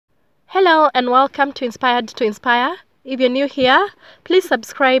Hello and welcome to Inspired to Inspire. If you're new here, please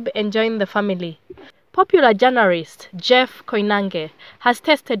subscribe and join the family. Popular journalist Jeff Koinange has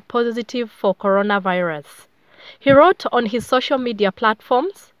tested positive for coronavirus. He wrote on his social media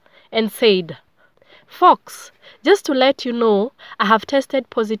platforms and said, "Folks, just to let you know, I have tested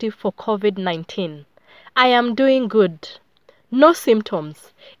positive for COVID-19. I am doing good. No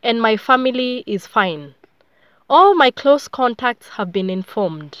symptoms, and my family is fine. All my close contacts have been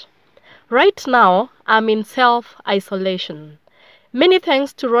informed. Right now, I'm in self-isolation. Many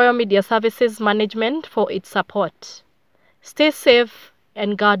thanks to Royal Media Services Management for its support. Stay safe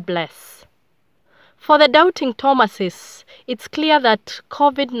and God bless." For the doubting Thomases, it's clear that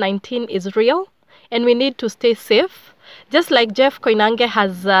COVID-19 is real and we need to stay safe. Just like Jeff Koinange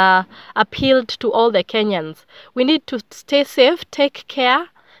has appealed to all the Kenyans, we need to stay safe, take care,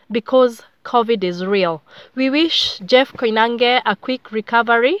 because COVID is real. We wish Jeff Koinange a quick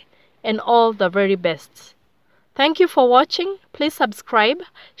recovery and all the very best. Thank you for watching. Please subscribe,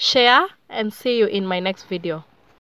 share, and see you in my next video.